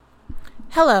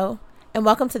Hello, and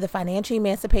welcome to the Financial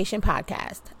Emancipation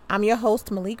Podcast. I'm your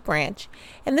host, Malik Branch,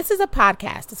 and this is a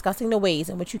podcast discussing the ways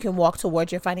in which you can walk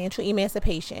towards your financial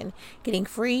emancipation, getting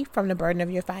free from the burden of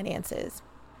your finances.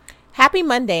 Happy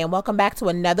Monday, and welcome back to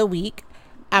another week.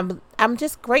 I'm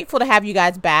just grateful to have you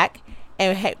guys back,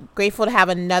 and grateful to have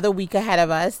another week ahead of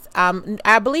us.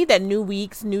 I believe that new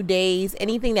weeks, new days,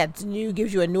 anything that's new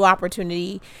gives you a new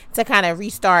opportunity to kind of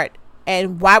restart.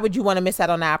 And why would you want to miss out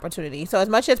on the opportunity? So as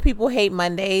much as people hate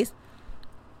Mondays,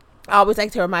 I always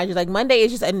like to remind you, like, Monday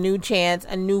is just a new chance,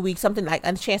 a new week, something like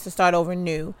a chance to start over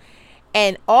new.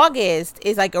 And August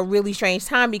is like a really strange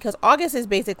time because August is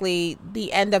basically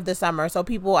the end of the summer. So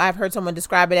I've heard someone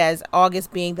describe it as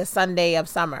August being the Sunday of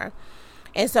summer.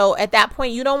 And so at that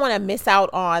point, you don't want to miss out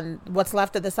on what's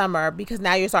left of the summer because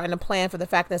now you're starting to plan for the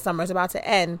fact that summer is about to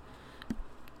end.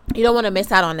 You don't want to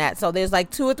miss out on that. So there's like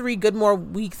 2 or 3 good more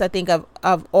weeks, I think,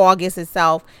 of August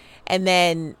itself. And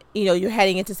then, you're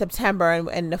heading into September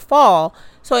and the fall.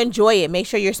 So enjoy it. Make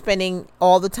sure you're spending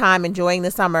all the time enjoying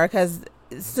the summer because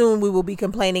soon we will be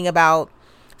complaining about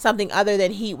something other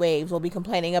than heat waves. We'll be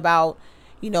complaining about,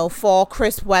 fall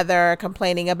crisp weather,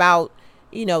 complaining about,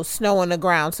 snow on the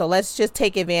ground. So let's just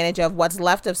take advantage of what's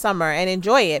left of summer and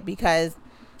enjoy it because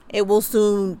it will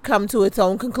soon come to its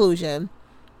own conclusion.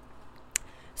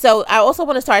 So I also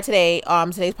want to start today's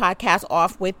podcast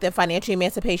off with the financial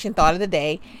emancipation thought of the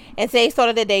day. And today's thought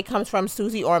of the day comes from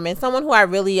Susie Orman, someone who I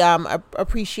really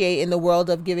appreciate in the world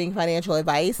of giving financial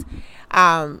advice.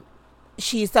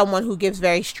 She's someone who gives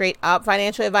very straight up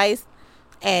financial advice,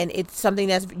 and it's something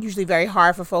that's usually very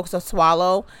hard for folks to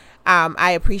swallow. I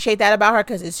appreciate that about her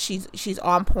because she's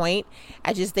on point.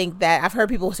 I just think that I've heard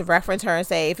people reference her and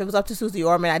say, if it was up to Susie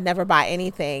Orman, I'd never buy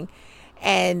anything.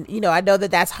 And, I know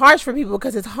that that's harsh for people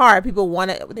because it's hard. People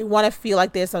want to feel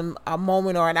like there's a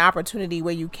moment or an opportunity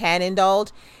where you can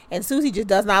indulge. And Susie just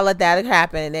does not let that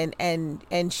happen.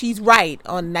 And she's right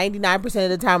on 99% of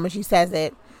the time when she says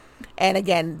it. And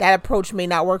again, that approach may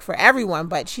not work for everyone,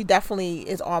 but she definitely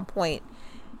is on point.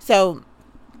 So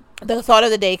the thought of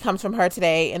the day comes from her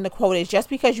today. And the quote is, just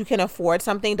because you can afford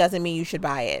something doesn't mean you should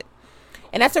buy it.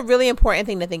 And that's a really important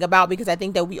thing to think about because I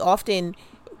think that we often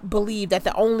believe that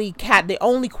the only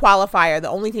qualifier, the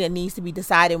only thing that needs to be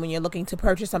decided when you're looking to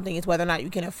purchase something is whether or not you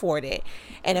can afford it.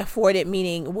 And afford it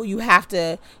meaning, well, you have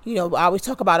to, I always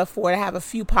talk about afford. I have a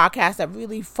few podcasts that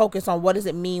really focus on what does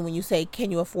it mean when you say, can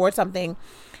you afford something?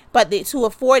 But to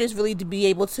afford is really to be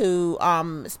able to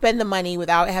spend the money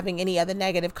without having any other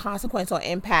negative consequence or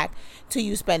impact to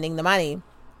you spending the money.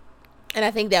 And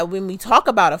I think that when we talk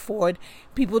about afford,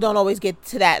 people don't always get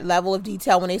to that level of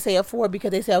detail when they say afford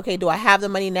because they say, okay, do I have the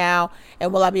money now?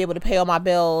 And will I be able to pay all my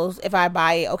bills if I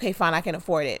buy it? Okay, fine, I can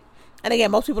afford it. And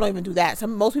again, most people don't even do that.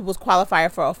 Most people's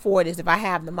qualifier for afford is if I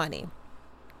have the money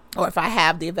or if I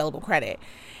have the available credit.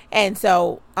 And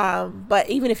so, but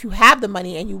even if you have the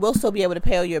money and you will still be able to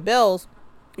pay all your bills,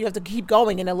 you have to keep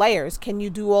going in the layers. Can you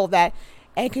do all that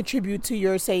and contribute to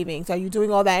your savings? Are you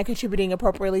doing all that and contributing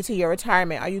appropriately to your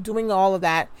retirement? Are you doing all of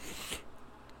that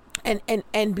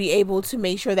and be able to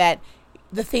make sure that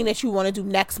the thing that you want to do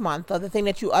next month or the thing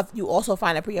that you also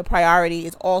find a priority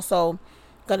is also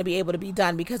going to be able to be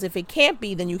done? Because if it can't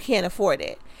be, then you can't afford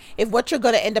it. If what you're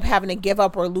going to end up having to give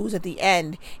up or lose at the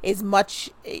end is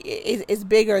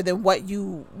bigger than what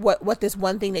this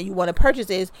one thing that you want to purchase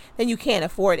is, then you can't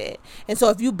afford it. And so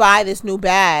if you buy this new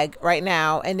bag right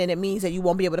now and then it means that you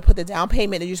won't be able to put the down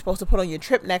payment that you're supposed to put on your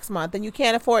trip next month, then you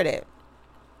can't afford it.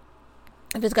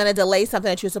 If it's going to delay something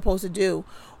that you're supposed to do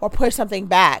or push something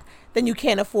back, then you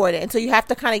can't afford it. And so you have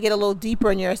to kind of get a little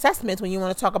deeper in your assessments when you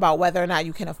want to talk about whether or not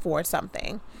you can afford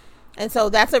something. And so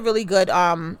that's a really good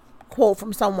quote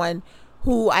from someone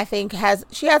who I think has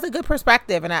a good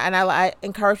perspective. And I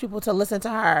encourage people to listen to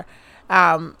her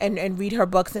and read her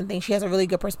books and things. She has a really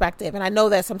good perspective. And I know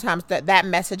that sometimes that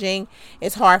messaging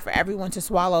is hard for everyone to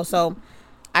swallow. So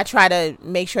I try to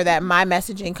make sure that my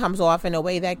messaging comes off in a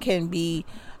way that can be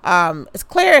as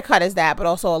clear cut as that, but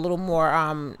also a little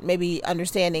more maybe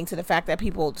understanding to the fact that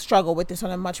people struggle with this on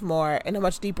a much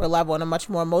deeper level, on a much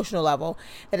more emotional level,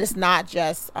 that it's not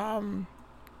just 1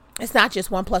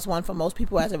 + 1 for most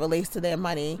people as it relates to their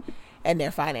money and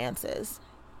their finances.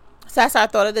 So that's our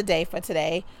thought of the day for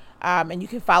today. And you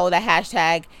can follow the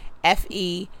hashtag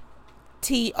FETOTD,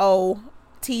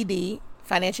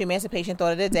 Financial Emancipation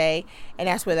Thought of the Day, and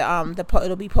that's where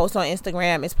it'll be posted on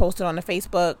Instagram. It's posted on the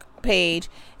Facebook page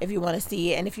if you want to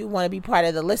see it, and if you want to be part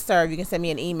of the listserv, you can send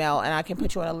me an email, and I can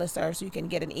put you on a listserv so you can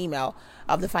get an email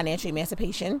of the Financial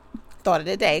Emancipation Thought of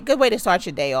the Day. Good way to start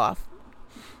your day off.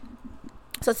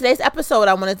 So today's episode,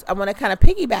 I want to kind of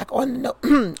piggyback on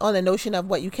on the notion of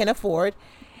what you can afford,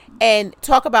 and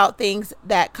talk about things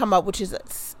that come up, which is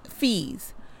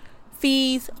fees,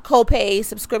 co-pays,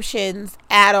 subscriptions,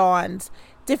 add-ons,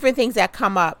 different things that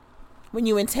come up when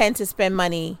you intend to spend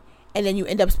money and then you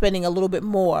end up spending a little bit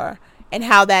more, and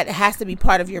how that has to be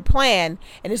part of your plan.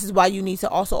 And this is why you need to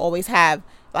also always have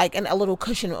like a little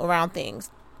cushion around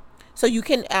things. So you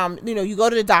can, you go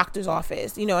to the doctor's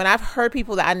office, and I've heard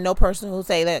people that I know personally who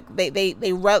say that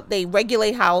they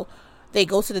regulate how they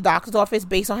go to the doctor's office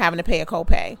based on having to pay a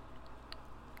copay.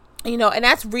 And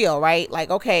that's real, right? Like,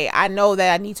 okay, I know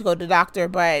that I need to go to the doctor,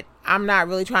 but I'm not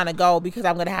really trying to go because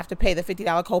I'm going to have to pay the $50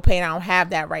 copay, and I don't have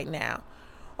that right now.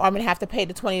 Or I'm going to have to pay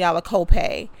the $20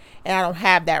 copay, and I don't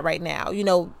have that right now.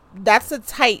 That's a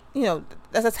tight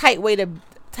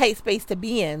space to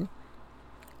be in.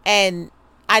 And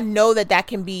I know that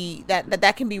can be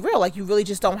real. Like, you really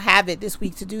just don't have it this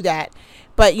week to do that.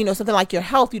 But, something like your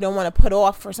health, you don't want to put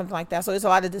off for something like that. So there's a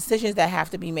lot of decisions that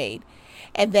have to be made.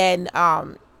 And then,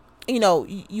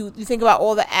 you think about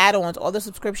all the add-ons, all the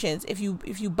subscriptions. If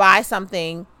you buy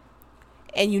something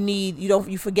and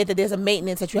you forget that there's a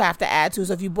maintenance that you have to add to.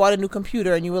 So if you bought a new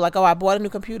computer and you were like, oh, I bought a new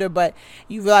computer, but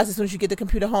you realize as soon as you get the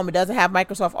computer home, it doesn't have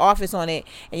Microsoft Office on it,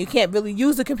 and you can't really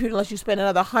use the computer unless you spend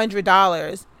another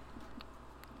 $100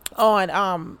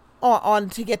 on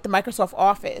to get the Microsoft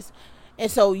Office. And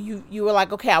so you were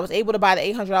like, okay, I was able to buy the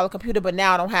 $800 computer, but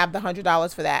now I don't have the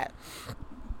 $100 for that.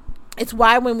 It's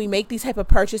why when we make these type of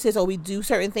purchases or we do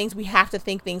certain things, we have to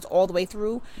think things all the way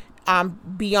through,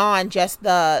 beyond just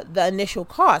the initial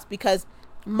cost, because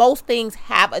most things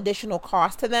have additional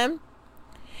cost to them.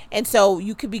 And so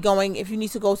you could be going, if you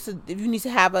need to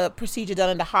have a procedure done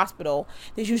in the hospital,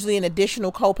 there's usually an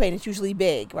additional copay, and it's usually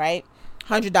big, right?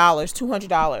 $100,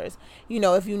 $200.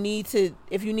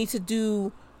 If you need to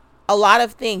do a lot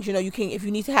of things, if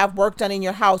you need to have work done in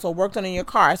your house or work done in your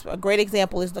car. A great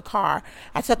example is the car.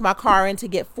 I took my car in to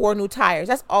get 4 new tires.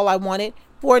 That's all I wanted.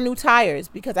 4 new tires,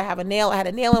 because I had a nail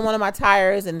in one of my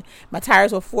tires, and my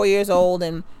tires were 4 years old.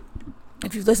 And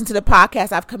if you've listened to the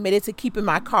podcast, I've committed to keeping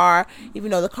my car, even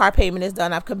though the car payment is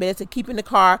done. I've committed to keeping the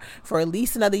car for at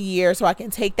least another year, so I can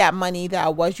take that money that I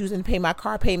was using to pay my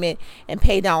car payment and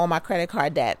pay down all my credit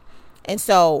card debt. And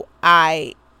so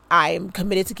I'm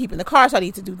committed to keeping the car, so I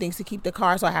need to do things to keep the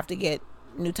car, so I have to get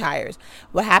new tires.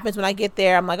 What happens when I get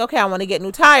there, I'm like, okay, I want to get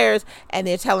new tires, and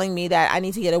they're telling me that I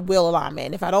need to get a wheel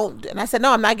alignment. If I don't, and I said,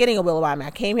 no, I'm not getting a wheel alignment.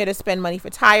 I came here to spend money for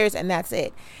tires, and that's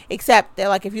it. Except they're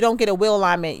like, if you don't get a wheel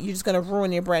alignment, you're just going to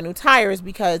ruin your brand new tires,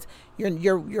 because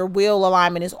your wheel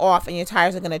alignment is off, and your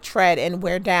tires are going to tread and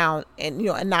wear down, and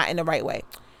and not in the right way.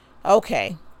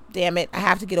 Okay, damn it, I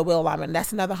have to get a wheel alignment.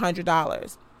 That's another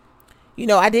 $100.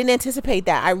 I didn't anticipate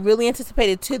that. I really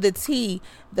anticipated to the T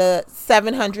the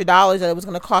 $700 that it was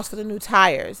going to cost for the new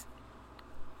tires.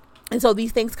 And so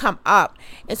these things come up.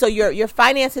 And so your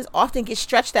finances often get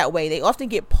stretched that way. They often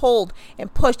get pulled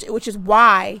and pushed, which is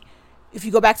why, if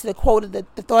you go back to the quote of the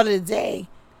thought of the day,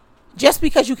 just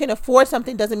because you can afford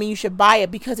something doesn't mean you should buy it,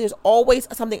 because there's always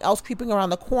something else creeping around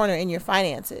the corner in your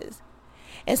finances.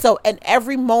 And so in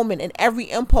every moment, in every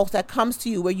impulse that comes to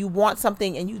you where you want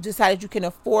something and you decided you can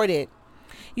afford it,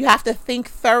 you have to think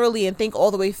thoroughly and think all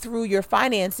the way through your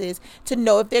finances to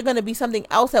know if there's going to be something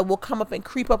else that will come up and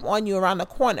creep up on you around the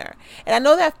corner. And I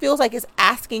know that feels like it's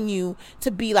asking you to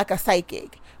be like a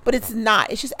psychic, but it's not.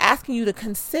 It's just asking you to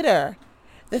consider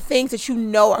the things that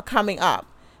are coming up.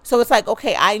 So it's like,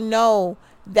 okay, I know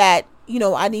that,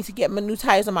 I need to get my new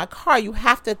tires on my car. You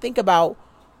have to think about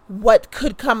what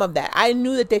could come of that. I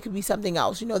knew that there could be something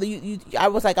else. I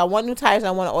was like, I want new tires and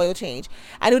I want an oil change.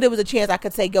 I knew there was a chance I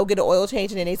could say, go get an oil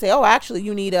change, and then they say, oh, actually,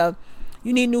 you need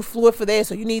new fluid for this,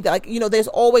 or you need there's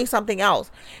always something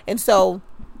else. And so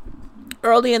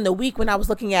early in the week when I was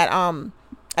looking at,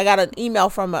 I got an email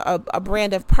from a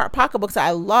brand of pocketbooks that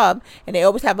I love, and they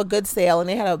always have a good sale, and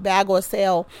they had a bag or a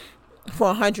sale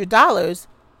for $100.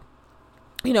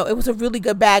 It was a really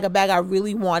good bag, a bag I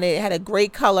really wanted. It had a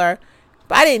great color,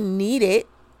 but I didn't need it.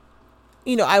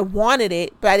 I wanted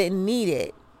it, but I didn't need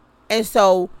it. And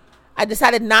so I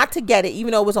decided not to get it,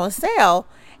 even though it was on sale.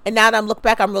 And now that I'm look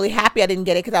back, I'm really happy I didn't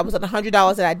get it, because I was on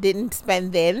 $100 that I didn't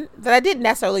spend then, that I didn't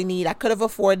necessarily need. I could have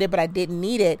afforded it, but I didn't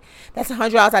need it. That's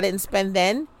 $100 I didn't spend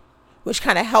then, which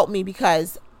kind of helped me,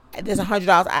 because there's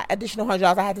additional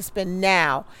 $100 I had to spend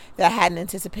now that I hadn't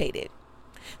anticipated.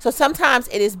 So sometimes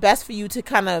it is best for you to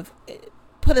kind of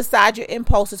put aside your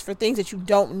impulses for things that you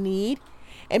don't need,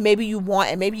 and maybe you want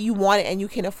it and you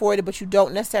can afford it, but you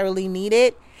don't necessarily need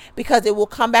it, because it will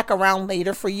come back around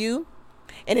later for you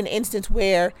in an instance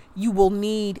where you will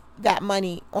need that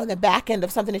money on the back end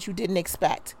of something that you didn't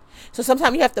expect. So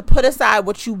sometimes you have to put aside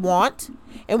what you want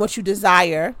and what you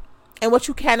desire and what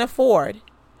you can afford,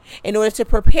 in order to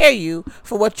prepare you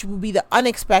for what will be the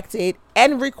unexpected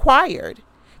and required.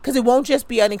 Because it won't just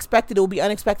be unexpected, it will be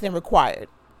unexpected and required.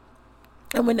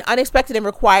 And when the unexpected and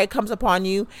required comes upon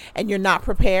you and you're not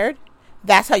prepared,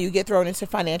 that's how you get thrown into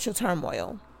financial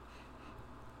turmoil.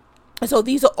 And so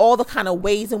these are all the kind of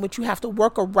ways in which you have to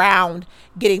work around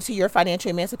getting to your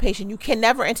financial emancipation. You can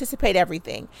never anticipate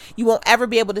everything. You won't ever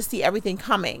be able to see everything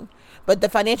coming. But the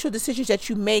financial decisions that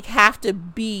you make have to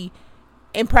be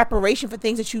in preparation for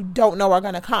things that you don't know are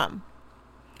going to come,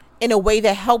 in a way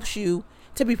that helps you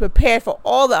to be prepared for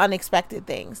all the unexpected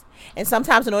things. And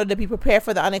sometimes in order to be prepared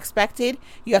for the unexpected,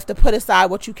 you have to put aside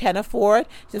what you can afford.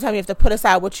 Sometimes you have to put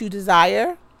aside what you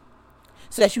desire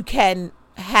so that you can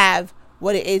have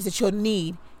what it is that you'll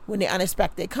need when the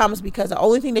unexpected comes, because the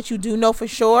only thing that you do know for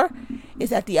sure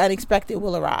is that the unexpected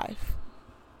will arrive.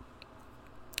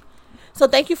 So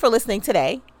thank you for listening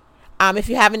today. If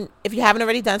you haven't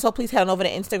already done so, please head on over to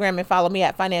Instagram and follow me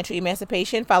at Financial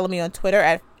Emancipation. Follow me on Twitter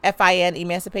at FIN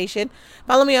Emancipation.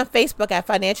 Follow me on Facebook at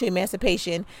Financial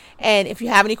Emancipation. And if you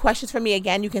have any questions for me,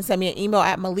 again, you can send me an email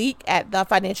at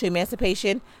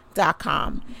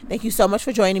malik@thefinancialemancipation.com. Thank you so much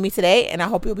for joining me today, and I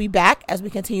hope you'll be back as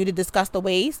we continue to discuss the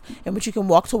ways in which you can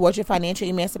walk towards your financial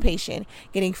emancipation,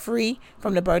 getting free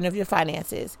from the burden of your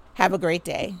finances. Have a great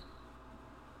day.